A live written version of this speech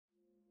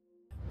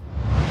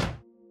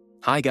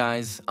Hi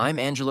guys, I'm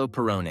Angelo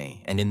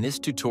Perrone, and in this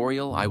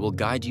tutorial I will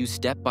guide you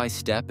step by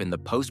step in the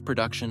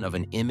post-production of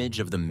an image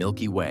of the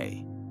Milky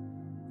Way.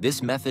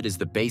 This method is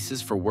the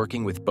basis for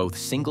working with both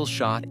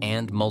single-shot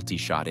and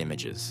multi-shot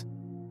images.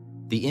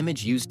 The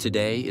image used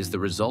today is the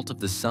result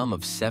of the sum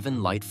of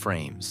 7 light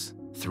frames,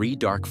 3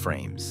 dark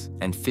frames,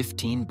 and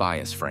 15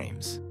 bias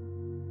frames.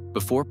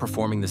 Before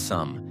performing the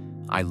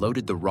sum, I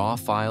loaded the raw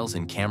files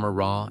in Camera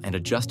Raw and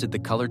adjusted the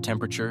color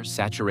temperature,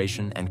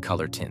 saturation, and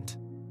color tint.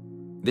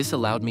 This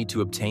allowed me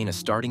to obtain a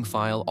starting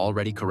file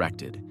already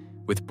corrected,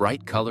 with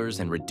bright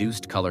colors and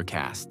reduced color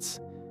casts.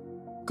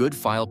 Good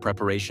file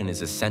preparation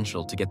is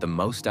essential to get the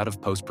most out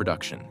of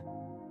post-production.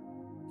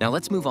 Now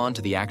let's move on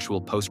to the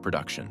actual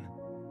post-production.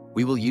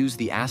 We will use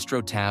the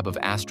Astro tab of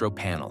Astro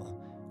Panel,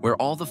 where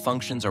all the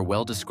functions are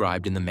well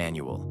described in the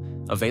manual,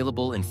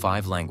 available in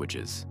 5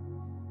 languages.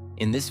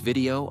 In this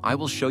video, I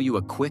will show you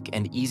a quick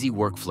and easy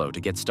workflow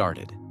to get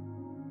started.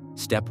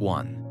 Step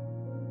 1.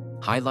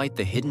 Highlight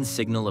the hidden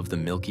signal of the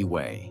Milky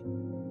Way.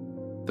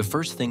 The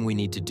first thing we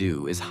need to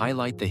do is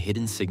highlight the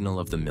hidden signal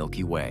of the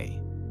Milky Way.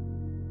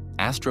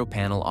 Astro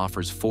Panel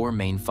offers 4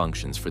 main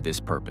functions for this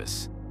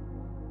purpose.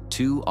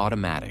 2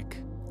 automatic,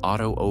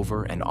 auto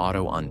over and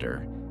auto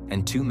under,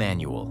 and 2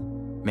 manual,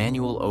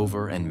 manual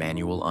over and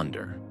manual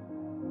under.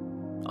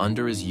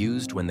 Under is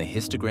used when the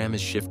histogram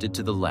is shifted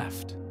to the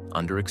left,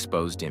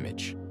 underexposed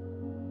image.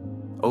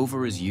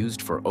 Over is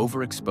used for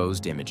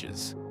overexposed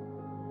images.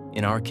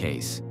 In our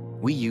case,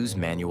 we use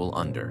manual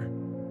under.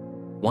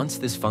 Once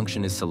this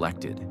function is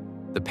selected,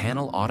 the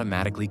panel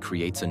automatically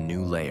creates a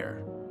new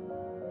layer.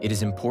 It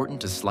is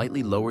important to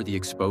slightly lower the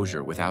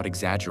exposure without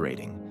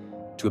exaggerating,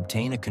 to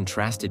obtain a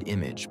contrasted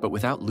image but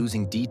without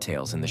losing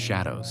details in the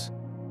shadows.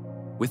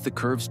 With the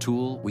Curves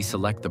tool, we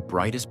select the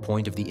brightest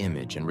point of the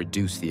image and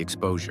reduce the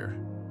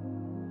exposure.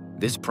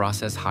 This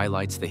process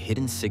highlights the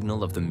hidden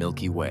signal of the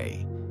Milky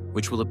Way,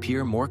 which will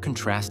appear more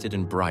contrasted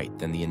and bright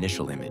than the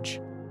initial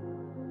image.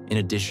 In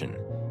addition,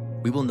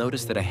 we will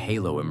notice that a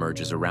halo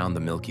emerges around the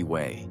Milky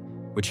Way,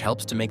 which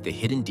helps to make the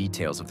hidden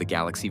details of the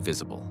galaxy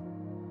visible.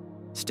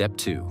 Step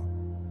 2.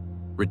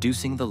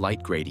 Reducing the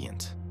light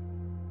gradient.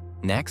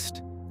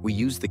 Next, we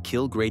use the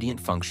Kill Gradient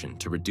function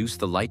to reduce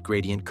the light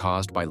gradient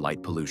caused by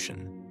light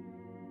pollution.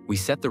 We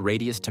set the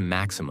radius to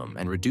maximum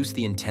and reduce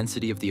the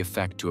intensity of the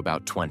effect to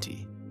about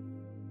 20.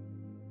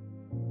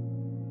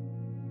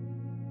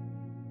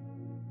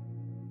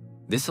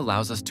 This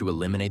allows us to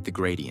eliminate the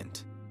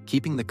gradient,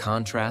 keeping the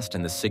contrast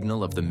and the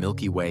signal of the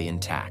Milky Way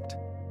intact.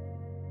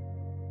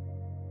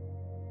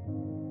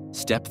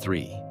 Step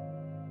 3.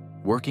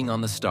 Working on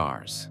the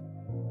stars.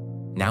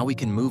 Now we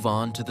can move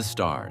on to the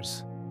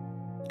stars.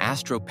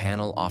 Astro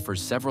Panel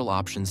offers several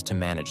options to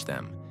manage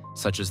them,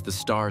 such as the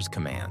Stars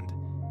command,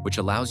 which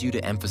allows you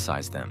to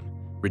emphasize them,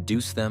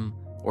 reduce them,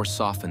 or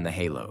soften the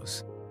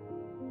halos.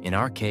 In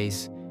our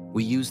case,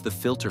 we use the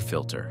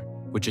filter,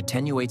 which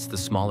attenuates the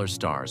smaller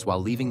stars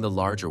while leaving the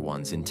larger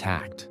ones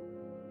intact.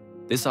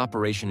 This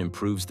operation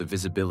improves the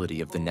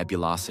visibility of the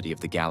nebulosity of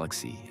the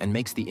galaxy and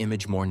makes the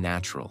image more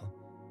natural,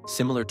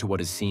 similar to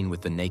what is seen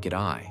with the naked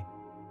eye.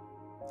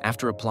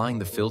 After applying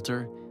the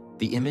filter,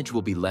 the image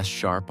will be less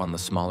sharp on the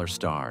smaller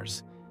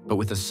stars, but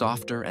with a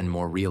softer and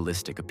more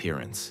realistic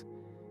appearance.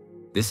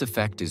 This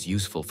effect is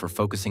useful for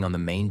focusing on the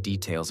main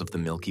details of the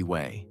Milky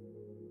Way.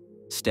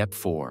 Step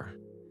 4.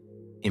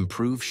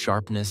 Improve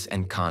sharpness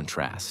and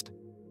contrast.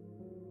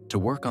 To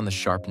work on the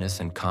sharpness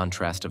and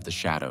contrast of the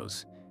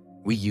shadows,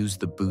 we use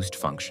the Boost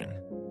function.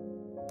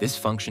 This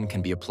function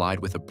can be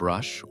applied with a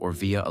brush or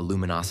via a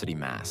luminosity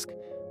mask,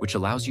 which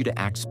allows you to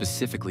act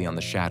specifically on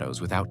the shadows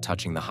without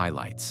touching the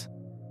highlights.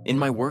 In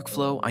my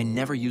workflow, I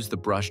never use the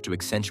brush to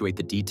accentuate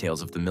the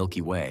details of the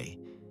Milky Way,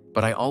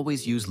 but I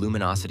always use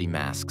luminosity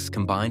masks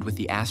combined with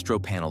the Astro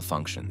Panel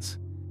functions.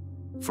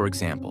 For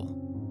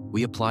example,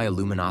 we apply a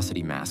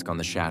luminosity mask on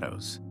the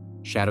shadows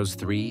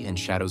 3 and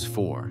shadows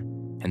 4,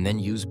 and then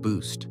use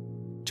Boost.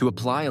 To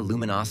apply a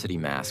luminosity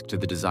mask to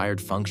the desired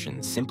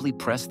function, simply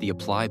press the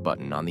Apply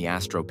button on the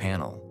Astro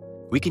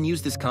Panel. We can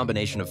use this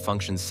combination of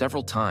functions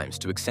several times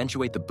to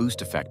accentuate the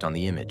boost effect on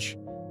the image.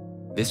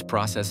 This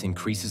process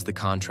increases the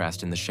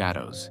contrast in the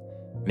shadows,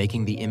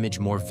 making the image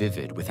more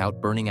vivid without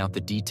burning out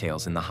the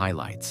details in the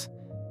highlights,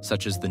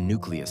 such as the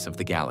nucleus of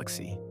the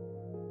galaxy.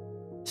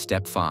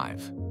 Step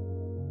 5.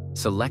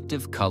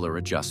 Selective color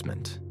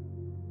adjustment.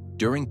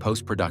 During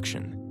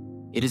post-production,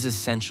 it is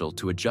essential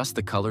to adjust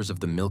the colors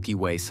of the Milky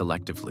Way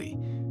selectively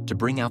to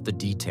bring out the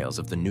details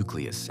of the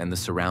nucleus and the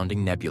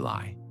surrounding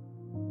nebulae.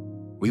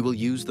 We will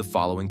use the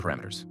following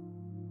parameters.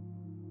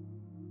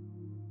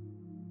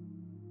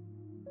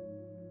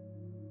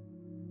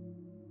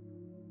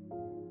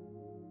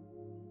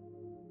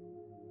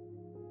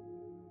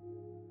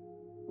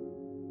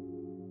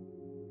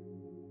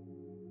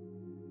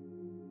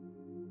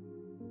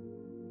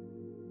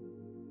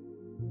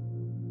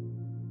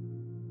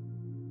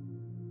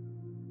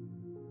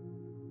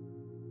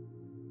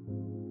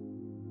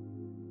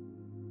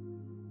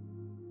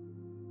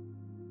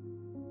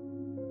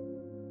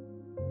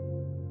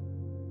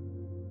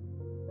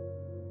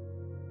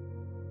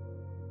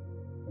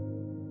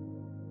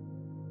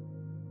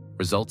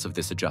 Results of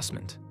this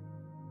adjustment.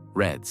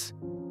 Reds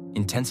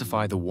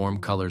intensify the warm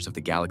colors of the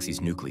galaxy's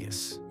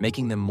nucleus,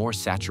 making them more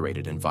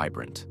saturated and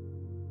vibrant.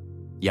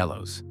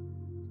 Yellows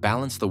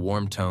balance the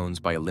warm tones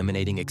by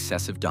eliminating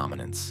excessive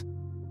dominance.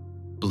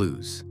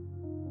 Blues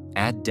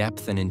add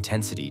depth and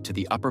intensity to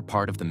the upper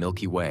part of the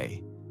Milky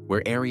Way,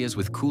 where areas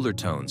with cooler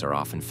tones are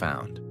often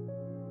found.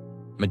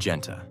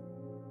 Magenta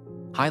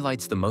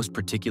highlights the most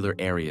particular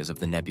areas of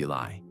the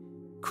nebulae,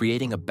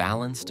 creating a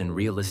balanced and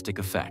realistic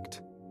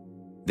effect.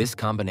 This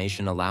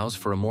combination allows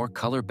for a more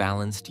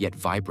color-balanced yet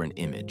vibrant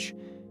image,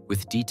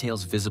 with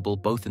details visible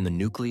both in the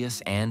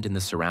nucleus and in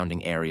the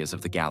surrounding areas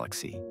of the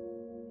galaxy.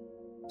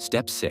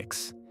 Step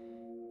 6.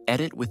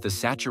 Edit with the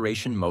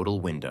saturation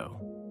modal window.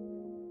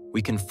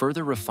 We can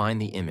further refine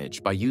the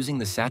image by using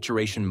the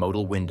saturation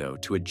modal window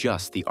to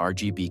adjust the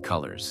RGB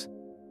colors.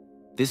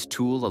 This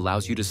tool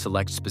allows you to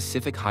select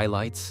specific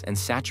highlights and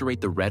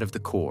saturate the red of the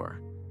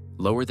core,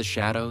 lower the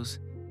shadows,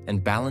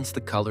 and balance the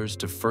colors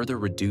to further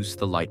reduce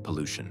the light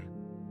pollution.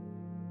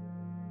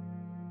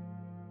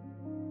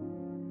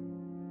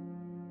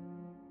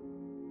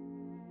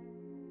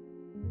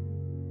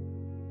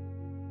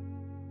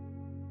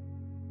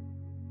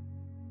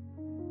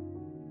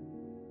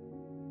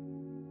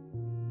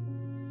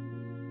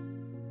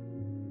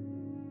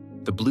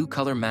 The blue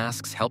color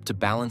masks help to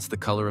balance the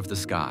color of the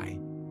sky.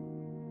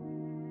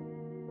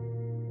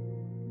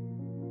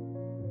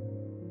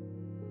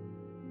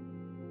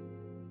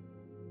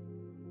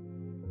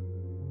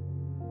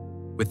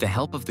 With the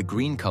help of the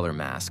green color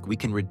mask, we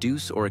can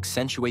reduce or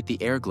accentuate the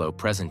air glow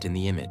present in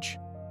the image.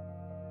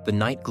 The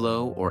night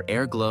glow or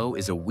air glow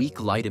is a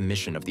weak light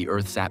emission of the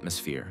Earth's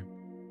atmosphere.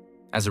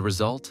 As a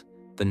result,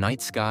 the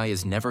night sky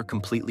is never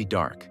completely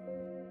dark.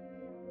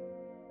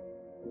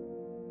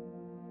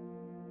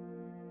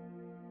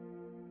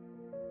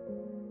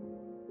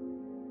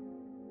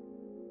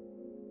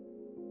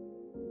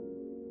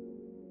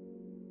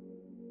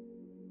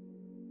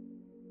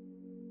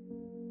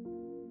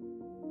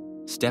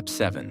 Step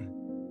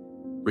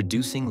 7.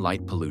 Reducing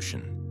light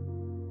pollution.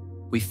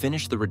 We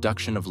finish the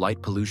reduction of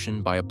light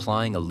pollution by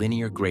applying a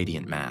linear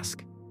gradient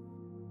mask.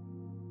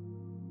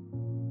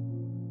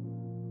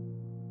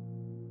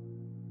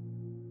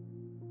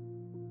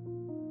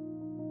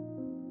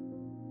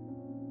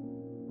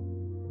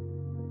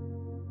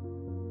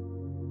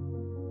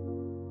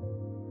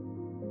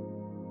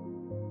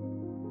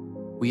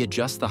 We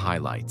adjust the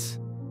highlights,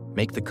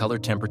 make the color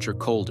temperature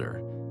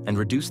colder, and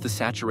reduce the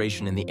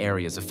saturation in the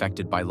areas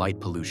affected by light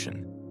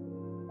pollution.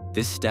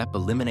 This step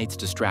eliminates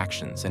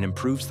distractions and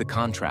improves the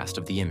contrast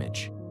of the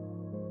image.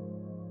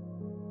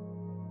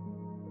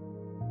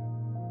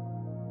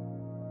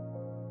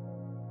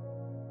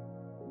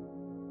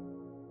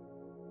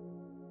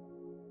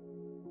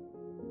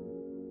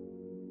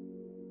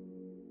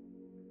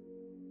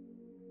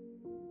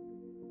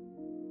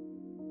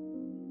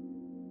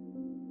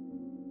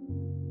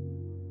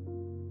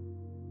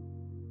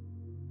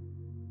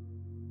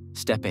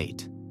 Step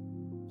 8.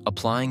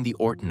 Applying the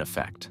Orton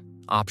effect,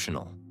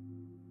 optional.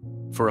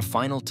 For a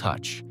final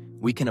touch,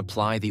 we can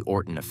apply the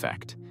Orton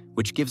effect,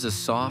 which gives a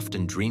soft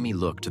and dreamy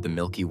look to the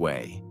Milky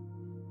Way.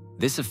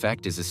 This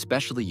effect is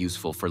especially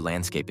useful for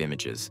landscape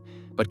images,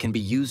 but can be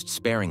used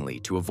sparingly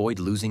to avoid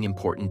losing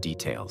important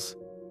details.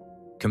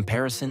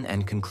 Comparison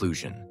and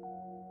conclusion.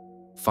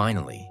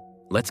 Finally,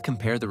 let's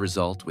compare the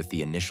result with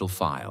the initial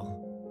file.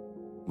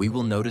 We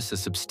will notice a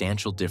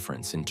substantial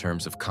difference in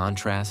terms of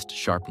contrast,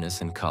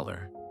 sharpness, and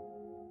color.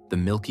 The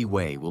Milky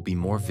Way will be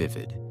more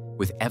vivid,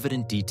 with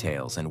evident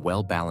details and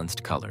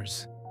well-balanced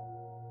colors.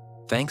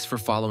 Thanks for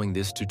following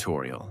this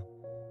tutorial.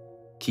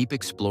 Keep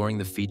exploring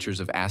the features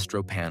of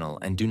Astro Panel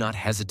and do not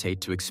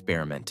hesitate to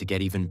experiment to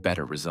get even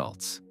better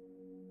results.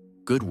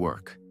 Good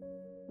work!